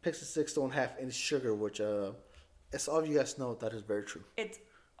pixie sticks don't have any sugar, which as all of you guys know, that is very true. It's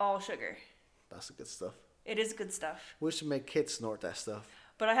all sugar. That's the good stuff. It is good stuff. We should make kids snort that stuff.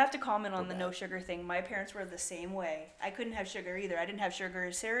 But I have to comment on the no sugar thing. My parents were the same way. I couldn't have sugar either. I didn't have sugar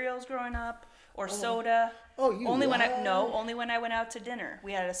in cereals growing up or soda. Oh, you only lied. only when I went out to dinner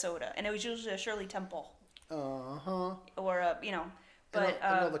we had a soda, and it was usually a Shirley Temple or a But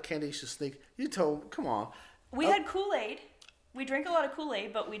I know the candy used to sneak. You told, come on. we had Kool-Aid. We drank a lot of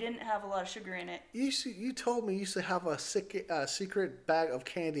Kool-Aid, but we didn't have a lot of sugar in it. You told me you used to have a secret bag of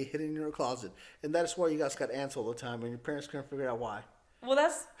candy hidden in your closet, and that's why you guys got ants all the time, and your parents couldn't figure out why. Well,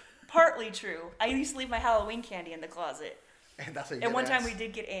 that's partly true. I used to leave my Halloween candy in the closet. And that's how you And get one time ants. we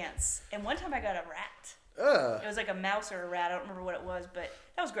did get ants. And one time I got a rat. It was like a mouse or a rat. I don't remember what it was, but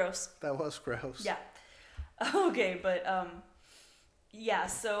that was gross. That was gross. Yeah. Okay, but yeah,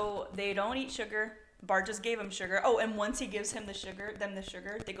 so they don't eat sugar. Bart just gave him sugar. Oh, and once he gives them the sugar,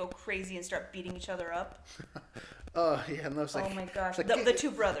 they go crazy and start beating each other up. Yeah, and I was like, Oh my gosh. it's like, The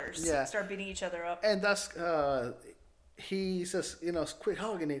two brothers Yeah. start beating each other up. and that's he says, quit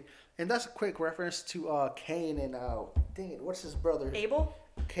hugging it, and that's a quick reference to Cain and dang it, what's his brother? Abel?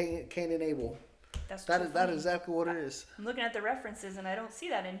 Cain and Abel. That's That so is that funny. is exactly what it is. I'm looking at the references and I don't see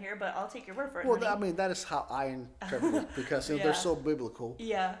that in here, but I'll take your word for it. Well, honey. I mean, that is how I interpret it because Yeah. they're so biblical.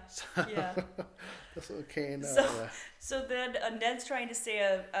 Yeah. Yeah. That's what Cain. So then Ned's trying to say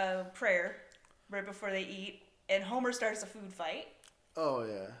a prayer right before they eat, and Homer starts a food fight. Oh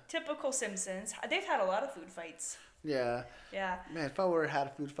yeah, Typical Simpsons. They've had a lot of food fights. yeah. Yeah. Man, if I were had a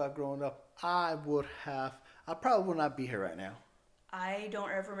food fight growing up, I would have. I probably would not be here right now. I don't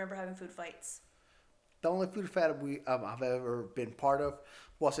ever remember having food fights. The only food fight I've ever been part of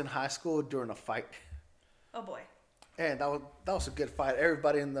was in high school during a fight, Oh boy. and that was a good fight.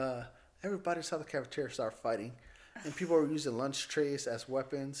 Everybody inside the cafeteria started fighting, and people were using lunch trays as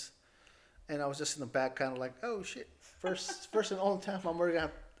weapons, and I was just in the back, kind of like, oh shit! First and only time I'm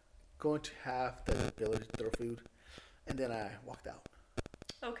ever going to have the ability to throw food, and then I walked out.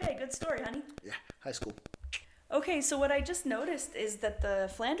 Okay, good story, honey. Yeah, high school. Okay, so what I just noticed is that the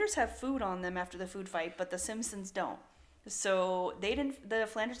Flanders have food on them after the food fight, but the Simpsons don't. So the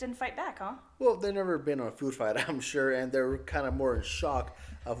Flanders didn't fight back, huh? Well, they've never been on a food fight, I'm sure, and they're kind of more in shock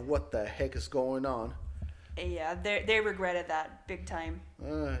of what the heck is going on. Yeah, they regretted that big time.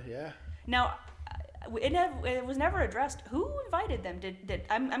 Yeah. Now, it was never addressed. Who invited them?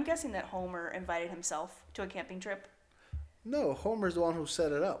 I'm guessing that Homer invited himself to a camping trip. No, Homer's the one who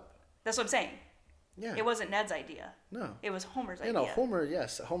set it up. That's what I'm saying. Yeah. It wasn't Ned's idea. No. It was Homer's idea. You know,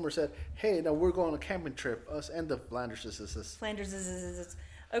 Homer said, hey, now we're going on a camping trip, us and the Flanders. Flanders is.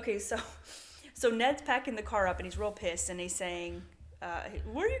 Okay, so Ned's packing the car up and he's real pissed and he's saying,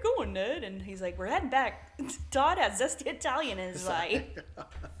 where are you going, Ned? And he's like, we're heading back. Todd has zesty Italian in his eye.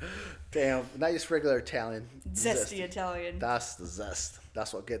 Damn, not just regular Italian. Zesty Italian. That's the zest.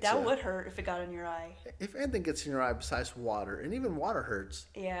 That's what gets That you. would hurt if it got in your eye. If anything gets in your eye besides water, and even water hurts.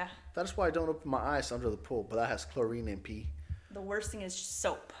 Yeah. That's why I don't open my eyes under the pool, but that has chlorine and pee. The worst thing is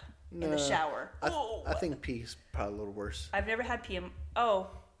soap in the shower. I think pee is probably a little worse. I've never had pee in... Oh,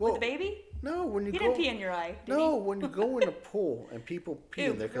 with the baby? No, when you He go... didn't pee in your eye, did No, when you go in a pool and people pee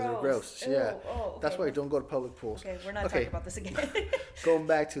Ew, in there because they're gross. gross. Yeah. Ew, oh, That's okay. why you don't go to public pools. Okay, we're not talking about this again. Going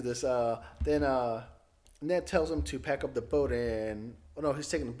back to this, then Ned tells him to pack up the boat, and he's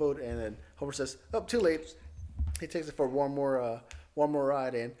taking the boat, and then Homer says, "Oh, too late." He takes it for one more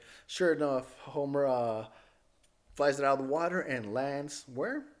ride, and sure enough, Homer flies it out of the water and lands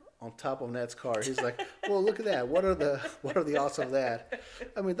where? On top of Ned's car. He's like, "Well, look at that! What are the odds of that?"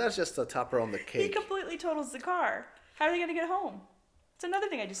 I mean, that's just the topper on the He cake. completely totals the car. How are they going to get home? It's another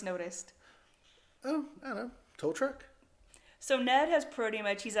thing I just noticed. Oh, I don't know, tow truck. So Ned has pretty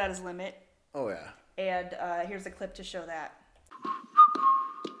much, he's at his limit. Oh yeah. And here's a clip to show that.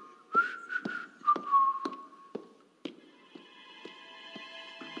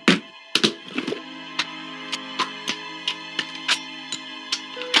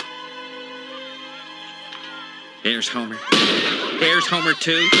 Here's Homer. Here's Homer,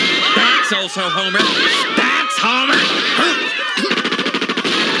 too. That's also Homer. That's Homer.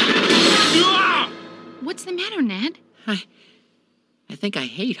 What's the matter, Ned? I think I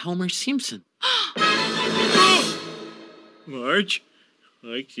hate Homer Simpson. Marge,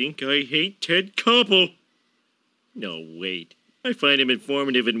 I think I hate Ted Koppel. No, wait. I find him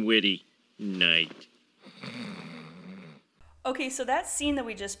informative and witty. Night. Okay, so that scene that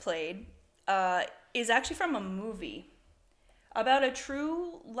we just played is actually from a movie about a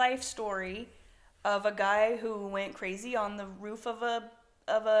true life story of a guy who went crazy on the roof of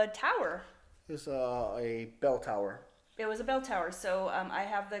a tower. It's a bell tower. It was a bell tower. So I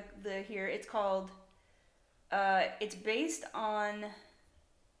have the here. It's called. It's based on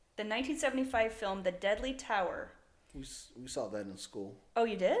the 1975 film The Deadly Tower. We saw that in school. Oh,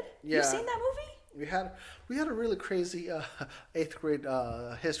 you did? Yeah. You've seen that movie? We had a really crazy 8th grade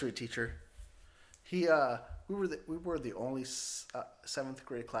history teacher. We were the only 7th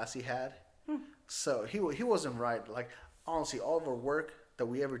grade class he had. So he wasn't right. Like, honestly, all of our work that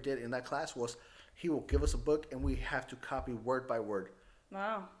we ever did in that class was he will give us a book and we have to copy word by word.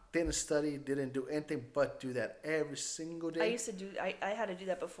 Wow. Didn't study, didn't do anything but do that every single day. I had to do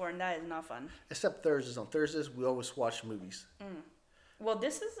that before, and that is not fun. Except Thursdays. On Thursdays, we always watch movies. Well,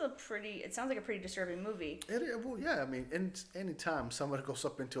 this is it sounds like a pretty disturbing movie. Well, yeah, I mean, anytime somebody goes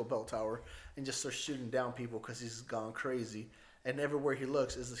up into a bell tower and just starts shooting down people because he's gone crazy, and everywhere he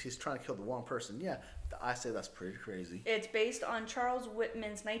looks he's trying to kill the one person. Yeah, I say that's pretty crazy. It's based on Charles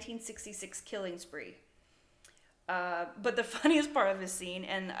Whitman's 1966 killing spree. But the funniest part of this scene,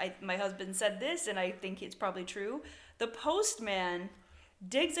 and my husband said this, and I think it's probably true, the postman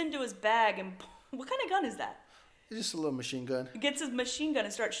digs into his bag and... What kind of gun is that? It's just a little machine gun. He gets his machine gun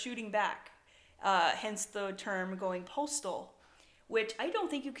and starts shooting back. Hence the term going postal, which I don't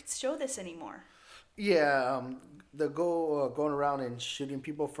think you could show this anymore. Yeah, going around and shooting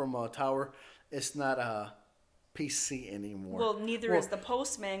people from a tower, it's not PC anymore. Well, neither is the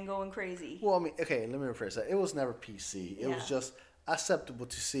postman going crazy. Well, I mean, okay, let me rephrase that. It was never PC. It was just acceptable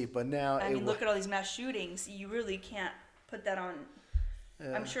to see, but now... I mean, look at all these mass shootings. You really can't put that on...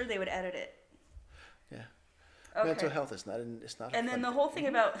 I'm sure they would edit it. Yeah. Okay. Mental health is not... It's not. And then the whole thing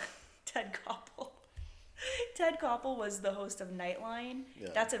about Ted Koppel. Ted Koppel was the host of Nightline. Yeah.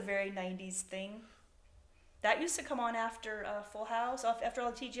 That's a very 90s thing. That used to come on after Full House, after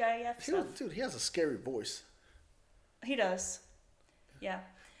all the TGIF stuff. Dude, he has a scary voice. He does. Yeah.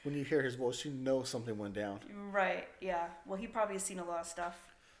 When you hear his voice, you know something went down. Right, yeah. Well, he probably has seen a lot of stuff.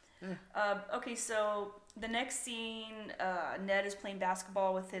 Okay, so the next scene, Ned is playing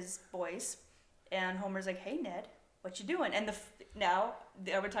basketball with his boys, and Homer's like, "Hey, Ned, what you doing?" And now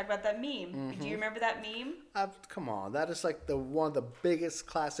we're talking about that meme. Do you remember that meme? Come on, that is like one of the biggest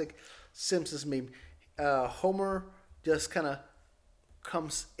classic Simpsons meme. Homer just kind of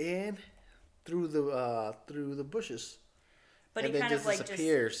comes in through the bushes, But and he then kind just of like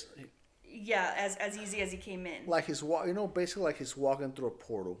disappears. yeah, as easy as he came in. Like he's basically like he's walking through a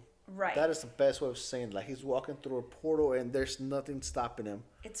portal. Right. That is the best way of saying it. Like he's walking through a portal and there's nothing stopping him.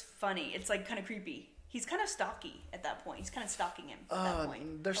 It's funny. It's like kind of creepy. He's kind of stalky at that point. He's kind of stalking him at that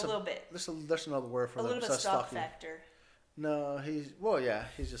point. There's a little bit. There's another word for A that little bit besides stalk stalking. factor. No, he's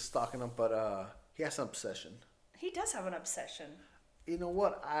just stalking him, but he has an obsession. He does have an obsession. You know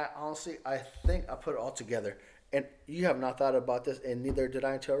what? I think I put it all together, and you have not thought about this, and neither did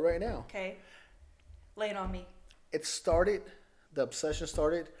I until right now. Okay. Lay it on me. The obsession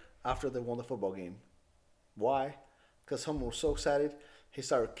started after they won the football game. Why? Because Homer was so excited, he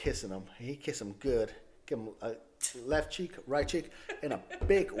started kissing him. He kissed him good. Give him a left cheek, right cheek, and a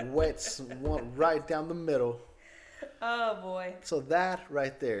big wet one right down the middle. Oh boy. So that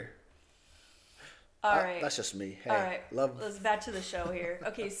right there. All right. That's just me. Hey, All right. love. Let's back to the show here.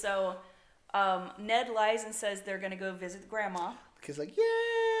 Okay, so Ned lies and says they're gonna go visit grandma, The kid's like,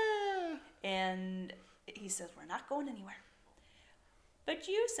 yeah. and he says we're not going anywhere. But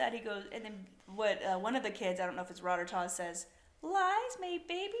you said, he goes, and then one of the kids, I don't know if it's Rod or Todd, says, "Lies made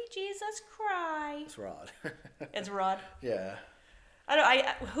baby Jesus cry." It's Rod. It's Rod. Yeah,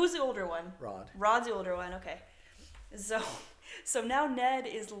 Who's the older one? Rod. Rod's the older one. Okay. So now Ned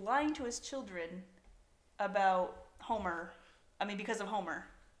is lying to his children about Homer. I mean, because of Homer.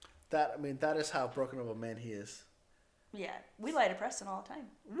 That is how broken of a man he is. Yeah, we lie to Preston all the time.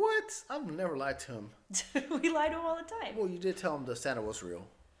 What? I've never lied to him. We lie to him all the time. Well, you did tell him that Santa was real.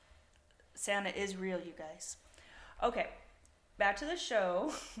 Santa is real, you guys. Okay, back to the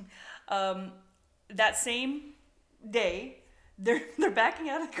show. That same day, they're backing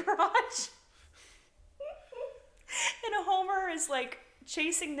out of the garage. And Homer is like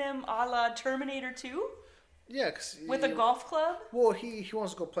chasing them a la Terminator 2 Yeah, cause with a golf club. Well, he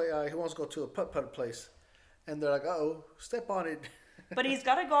wants to go play. He wants to go to a putt place, and they're like, "Uh-oh, step on it." But he's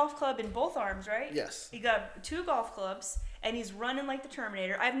got a golf club in both arms, right? Yes. He got 2 golf clubs, and he's running like the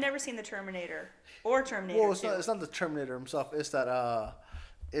Terminator. I've never seen the Terminator or Terminator Well, 2. it's not the Terminator himself. It's that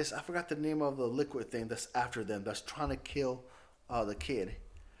I forgot the name of the liquid thing that's after them. That's trying to kill the kid.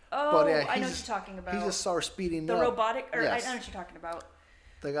 Oh, But, yeah, I know what he's you're just- talking about. He just started speeding the up. robotic, or Yes. I know what you're talking about.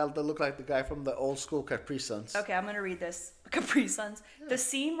 The guy that looked like the guy from the old school Capri Suns. Okay, I'm gonna read this. Capri Suns. Yeah. The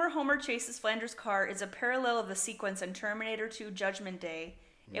scene where Homer chases Flanders' car is a parallel of the sequence in Terminator 2 Judgment Day,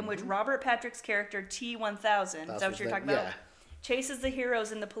 in which Robert Patrick's character T-1000, is that what you're talking about? Yeah. Chases the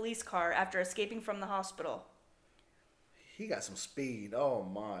heroes in the police car after escaping from the hospital. He got some speed. Oh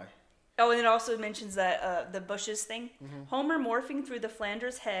my. Oh, and it also mentions that the bushes thing. Homer morphing through the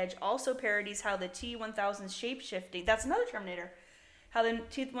Flanders hedge also parodies how the T-1000's shape-shifting... That's another Terminator. How the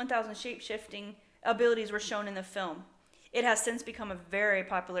T-1000 shape-shifting abilities were shown in the film. It has since become a very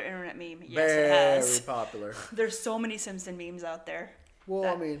popular internet meme. Yes, it has. Very popular. There's so many Simpson memes out there.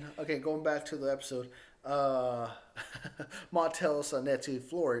 Well, I mean, okay, going back to the episode, Maude tells Ned to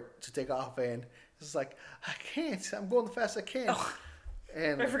floor it to take off, and it's like, I can't. I'm going the fast I can. Oh,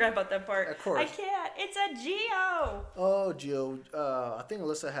 and I forgot about that part. Of course. I can't. It's a Geo. Oh, Geo. I think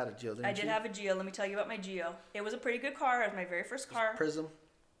Alyssa had a Geo, didn't I she? did have a Geo. Let me tell you about my Geo. It was a pretty good car. It was my very first car. Prism.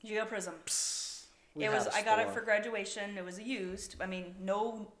 Geo Prism. We It had was. a I got it storm. for graduation. It was a used. I mean,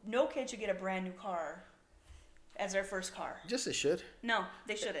 no kid should get a brand new car as their first car. Just it should. No,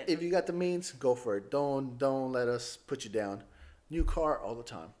 they shouldn't. If you got the means, go for it. Don't let us put you down. New car all the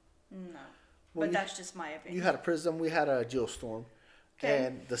time. No, Well, but that's just my opinion. You had a Prism. We had a Geostorm. Okay.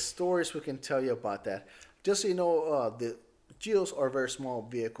 And the stories we can tell you about that. Just so you know, the Geos are very small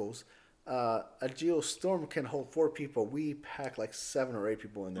vehicles. A Geostorm can hold 4 people. We pack like 7 or 8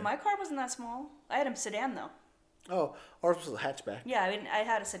 people in there. My car wasn't that small. I had a sedan though. Oh, ours was a hatchback. Yeah, I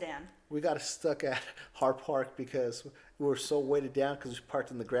had a sedan. We got stuck at Hard Park because we were so weighted down because we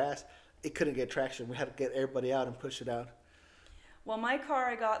parked in the grass. It couldn't get traction. We had to get everybody out and push it out. Well, my car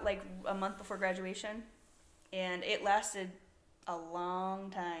I got like a month before graduation, and it lasted a long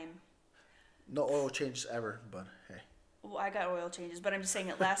time. No oil changes ever, but hey. Well, I got oil changes, but I'm just saying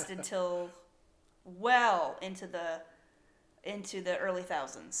it lasted till well into the early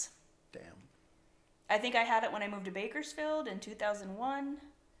thousands. Damn. I think I had it when I moved to Bakersfield in 2001.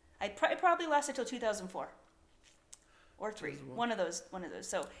 It probably lasted till 2004 or 3. One of those.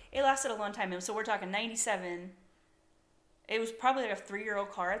 So it lasted a long time. And so we're talking 97. It was probably like a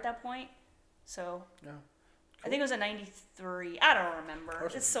 3-year-old car at that point. So Yeah. I think it was a 93. I don't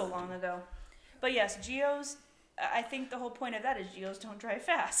remember. It's so long ago. But yes, Geos, I think the whole point of that is Geos don't drive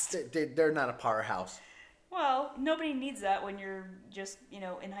fast. They're not a powerhouse. Well, nobody needs that when you're just,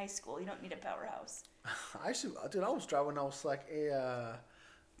 in high school. You don't need a powerhouse. I was driving when I was like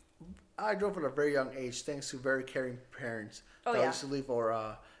I drove at a very young age thanks to very caring parents. Oh, I yeah. used to leave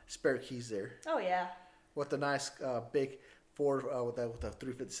our spare keys there Oh, yeah. with a nice big Ford with a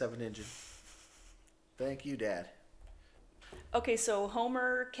 357 engine. Thank you, Dad. Okay, so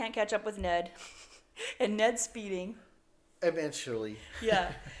Homer can't catch up with Ned. And Ned's speeding. Eventually.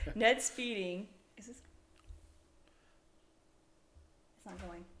 Yeah. Ned's speeding. Is this? It's not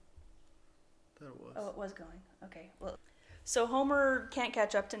going. That was. Oh, it was going. Okay. Well, so Homer can't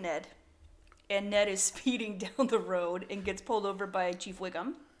catch up to Ned. And Ned is speeding down the road and gets pulled over by Chief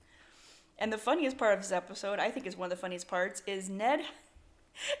Wiggum. And the funniest part of this episode, I think is one of the funniest parts, is Ned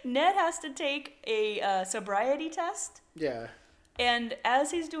has to take a sobriety test. Yeah. And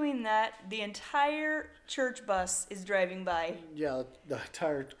as he's doing that, the entire church bus is driving by. Yeah, the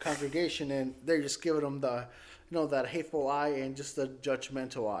entire congregation, and they're just giving them the, that hateful eye and just the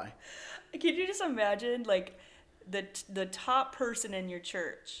judgmental eye. Can you just imagine, like, the top person in your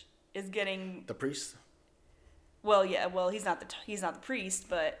church is getting... The priest? Well, yeah, he's not the priest,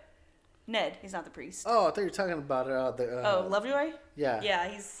 but Ned, he's not the priest. Oh, I thought you were talking about Lovejoy? Yeah. Yeah,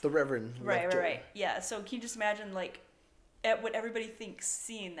 he's... The Reverend. Lovejoy. Right. Yeah, so can you just imagine, like, at what everybody thinks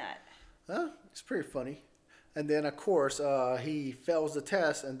seeing that? It's pretty funny. And then, of course, he fails the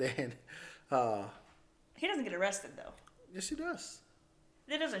test, and then... He doesn't get arrested, though. Yes, he does.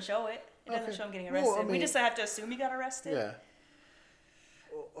 It doesn't show it. It doesn't Okay. show him getting Well, arrested. I We mean- just have to assume he got arrested. Yeah.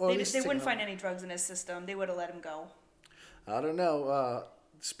 Or at least They take wouldn't him find out. any drugs in his system. They would have let him go. I don't know.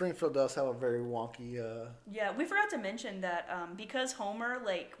 Springfield does have a very wonky... Yeah, we forgot to mention that because Homer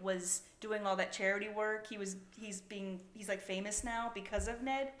was doing all that charity work, he's like famous now because of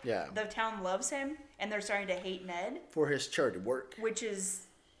Ned. Yeah. The town loves him, and they're starting to hate Ned, for his charity work. which is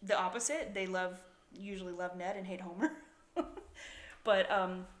the opposite. They usually love Ned and hate Homer. But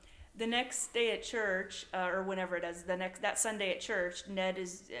the next day at church, or whenever it is, that Sunday at church, Ned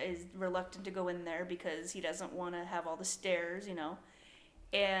is reluctant to go in there because he doesn't want to have all the stairs,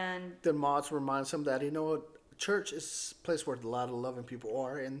 And Then Mods reminds him that, church is a place where a lot of loving people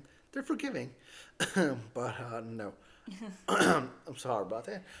are, and they're forgiving. But, no. I'm sorry about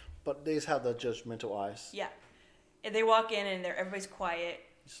that. But they just have the judgmental eyes. yeah, and they walk in and everybody's quiet.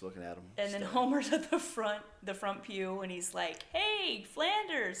 Just looking at them. And then Homer's at the front pew, and he's like, "Hey,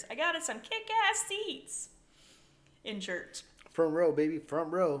 Flanders, I got us some kick-ass seats in church." Front row, baby.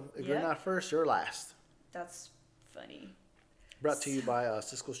 Front row. If you're Yeah. not first, you're last. That's funny. Brought to you by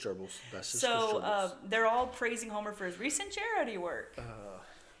Cisco's Gerbils. That's Cisco's So Gerbils. they're all praising Homer for his recent charity work.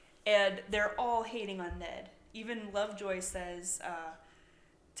 And they're all hating on Ned. Even Lovejoy says,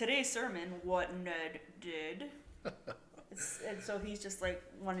 today's sermon, what Ned did. And so he's just like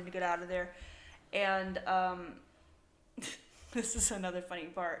wanting to get out of there. And this is another funny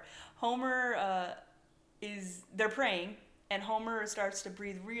part. Homer they're praying, and Homer starts to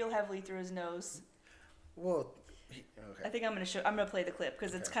breathe real heavily through his nose. Well, I think I'm gonna play the clip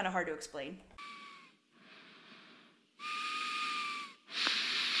because it's kind of hard to explain.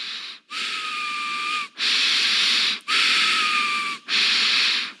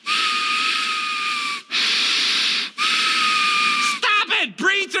 Stop it!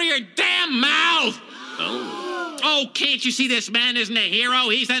 Breathe through your damn mouth! Oh, can't you see this man isn't a hero?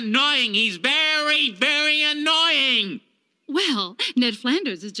 He's annoying. He's very, very annoying. Well, Ned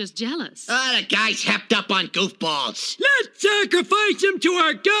Flanders is just jealous. The guy's hepped up on goofballs. Let's sacrifice him to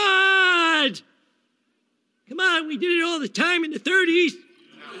our God! Come on, we did it all the time in the 30s.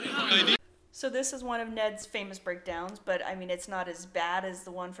 So this is one of Ned's famous breakdowns, but I mean it's not as bad as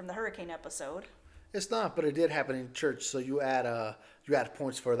the one from the hurricane episode. it's not, but it did happen in church, so you add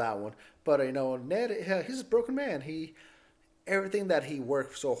points for that one. But Ned, he's a broken man. Everything that he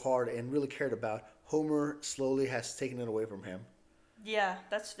worked so hard and really cared about, Homer slowly has taken it away from him. Yeah,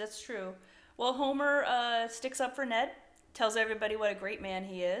 that's true. Well, Homer sticks up for Ned, tells everybody what a great man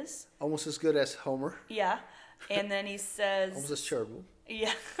he is. Almost as good as Homer. Yeah, and then he says, Almost as charitable.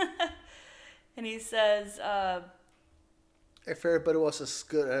 yeah, and he says, If everybody was as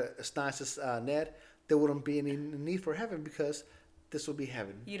good, as nice as Ned, there wouldn't be any need for heaven because this will be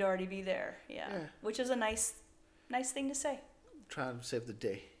heaven. You'd already be there. Yeah. Which is a nice thing to say. Trying to save the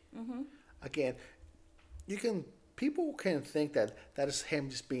day. Again, people can think that is him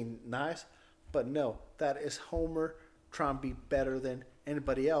just being nice, but no, that is Homer trying to be better than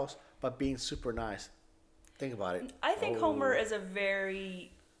anybody else by being super nice. Think about it. I think Homer is a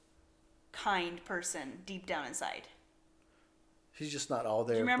very kind person deep down inside. He's just not all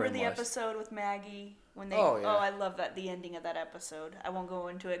there. Do you remember the brain-wise. episode with Maggie when they? Oh, yeah. I love the ending of that episode. I won't go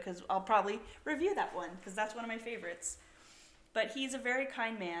into it because I'll probably review that one because that's one of my favorites. But he's a very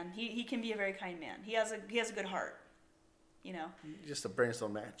kind man. He can be a very kind man. He has a good heart. You know. Just a brains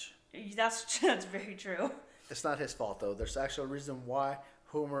don't match. That's very true. It's not his fault though. There's actually a reason why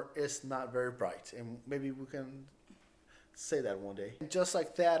Homer is not very bright, and maybe we can say that one day. And just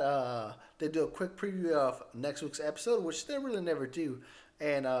like that, they do a quick preview of next week's episode, which they really never do.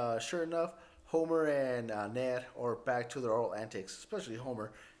 And sure enough, Homer and Ned are back to their old antics, especially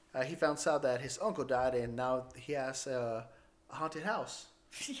Homer. He found out that his uncle died, and now he has a haunted house.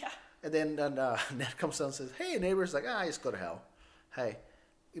 Yeah. And then Ned comes out and says, "Hey, neighbor's like, just go to hell." Hey,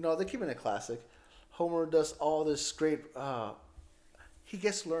 they're keeping it classic. Homer does all this great. He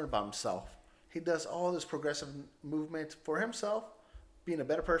gets to learn about himself. He does all this progressive movement for himself, being a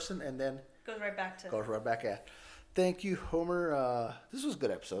better person, and then goes right back at. Thank you, Homer. This was a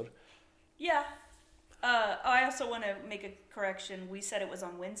good episode. Yeah. I also want to make a correction. We said it was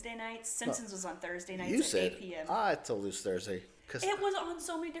on Wednesday nights. Simpsons was on Thursday nights at 8 p.m. I told you it's Thursday. It was on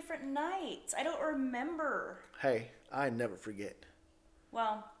so many different nights. I don't remember. Hey, I never forget.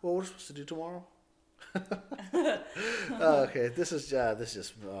 Well, what we're supposed to do tomorrow? Okay, this is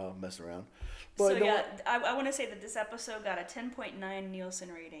just messing around. But so yeah, I want to say that this episode got a 10.9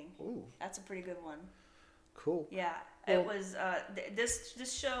 Nielsen rating. Ooh, that's a pretty good one. Cool. Yeah, it was.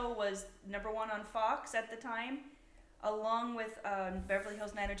 This show was #1 on Fox at the time, along with Beverly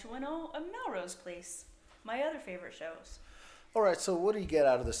Hills 90210 and Melrose Place, my other favorite shows. All right, so what do you get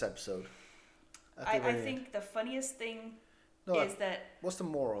out of this episode? I think the funniest thing is that... What's the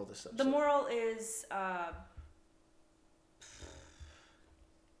moral of this episode? The moral is...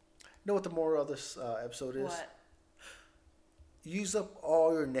 know what the moral of this episode is? What? Use up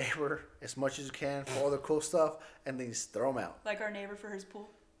all your neighbor as much as you can for all the cool stuff, and then just throw them out. Like our neighbor for his pool?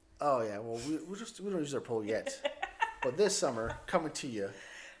 Oh, yeah. Well, we don't use our pool yet. But this summer, coming to you...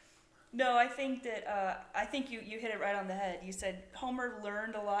 No, I think that I think you hit it right on the head. You said Homer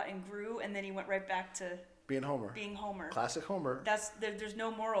learned a lot and grew, and then he went right back to being Homer. Classic Homer. There's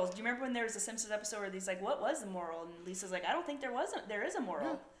no morals. Do you remember when there was a Simpsons episode where he's like, "What was the moral?" And Lisa's like, "I don't think there is a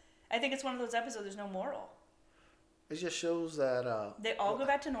moral." Yeah. I think it's one of those episodes. There's no moral. It just shows that they all go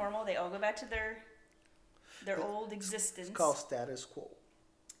back to normal. They all go back to their old existence. It's called status quo.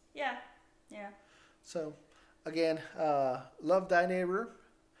 Yeah. So, again, love thy neighbor.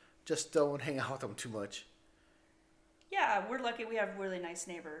 Just don't hang out with them too much. Yeah, we're lucky we have really nice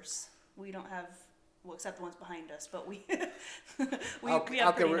neighbors. We don't have, well, except the ones behind us, but we have pretty nice.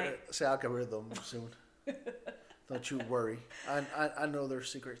 I'll get rid of them soon. Don't you worry. I know their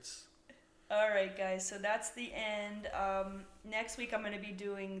secrets. All right, guys. So that's the end. Next week I'm going to be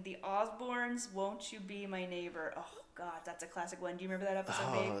doing the Osbournes. Won't You Be My Neighbor? Oh God, that's a classic one. Do you remember that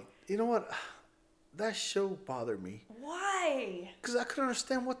episode, babe? You know what? That show bothered me. Why? Because I couldn't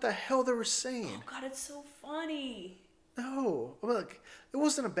understand what the hell they were saying. Oh, God, it's so funny. No. Look, it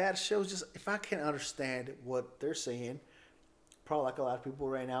wasn't a bad show. It's just if I can't understand what they're saying, probably like a lot of people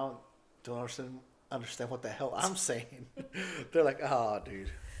right now don't understand what the hell I'm saying. They're like, oh,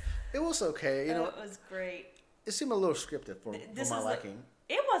 dude. It was okay. You know, it was great. It seemed a little scripted for my liking.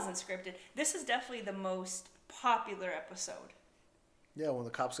 It wasn't scripted. This is definitely the most popular episode. Yeah, when the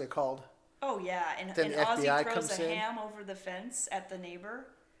cops get called. Oh, yeah, and then Ozzy FBI throws comes a in. ham over the fence at the neighbor.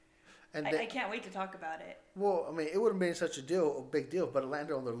 And I can't wait to talk about it. Well, I mean, it wouldn't have been such a big deal, but it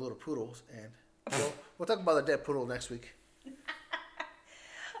landed on their little poodles. And we'll talk about the dead poodle next week.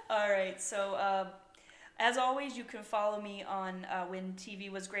 All right, so as always, you can follow me on When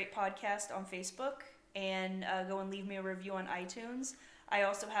TV Was Great podcast on Facebook, and go and leave me a review on iTunes. I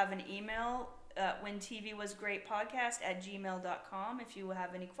also have an email, When TV Was Great podcast @gmail.com, if you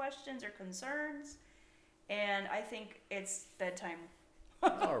have any questions or concerns. And I think it's bedtime.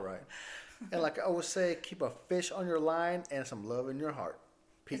 All right. And like I always say, keep a fish on your line and some love in your heart.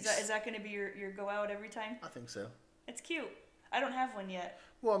 Peace. Is that going to be your go out every time? I think so. It's cute. I don't have one yet.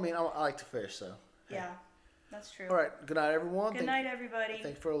 Well, I mean, I like to fish, so. Hey. Yeah, that's true. All right. Good night, everyone. Good night, everybody.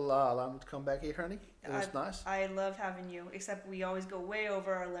 Thanks for allowing me to come back here, honey. It was nice. I love having you, except we always go way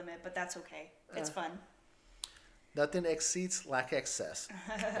over our limit, but that's okay. It's fun. Nothing exceeds like excess.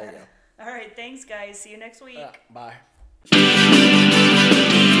 There you go. All right. Thanks, guys. See you next week. Bye.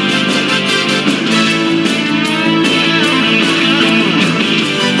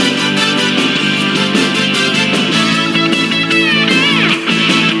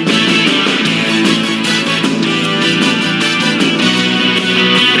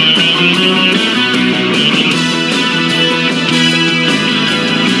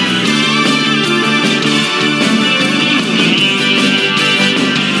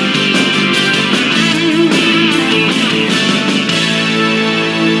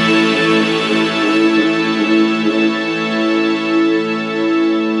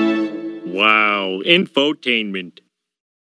 infotainment.